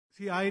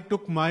See, I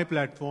took my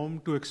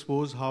platform to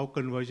expose how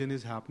conversion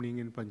is happening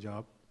in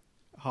Punjab,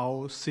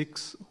 how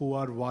Sikhs, who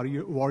are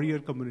warrior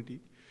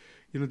community,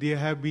 they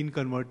have been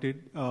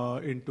converted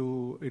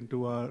into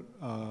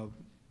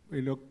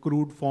a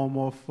crude form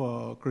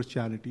of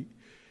Christianity.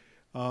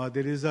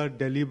 There is a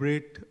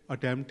deliberate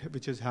attempt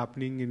which is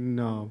happening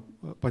in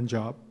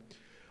Punjab,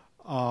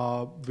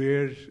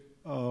 where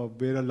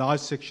a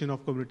large section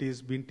of community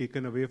is being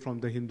taken away from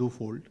the Hindu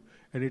fold,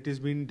 and it has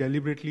been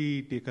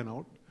deliberately taken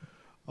out.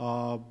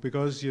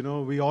 Because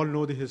we all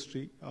know the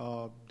history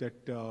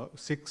that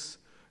Sikhs,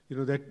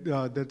 that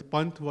the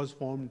Panth was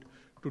formed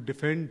to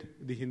defend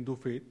the Hindu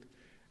faith,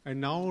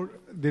 and now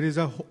there is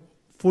a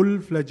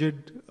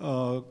full-fledged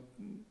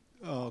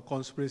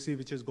conspiracy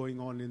which is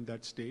going on in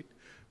that state,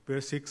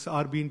 where Sikhs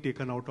are being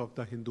taken out of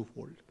the Hindu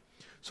fold.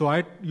 So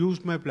I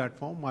used my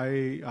platform.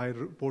 I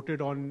reported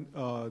on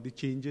the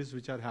changes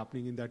which are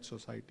happening in that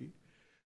society.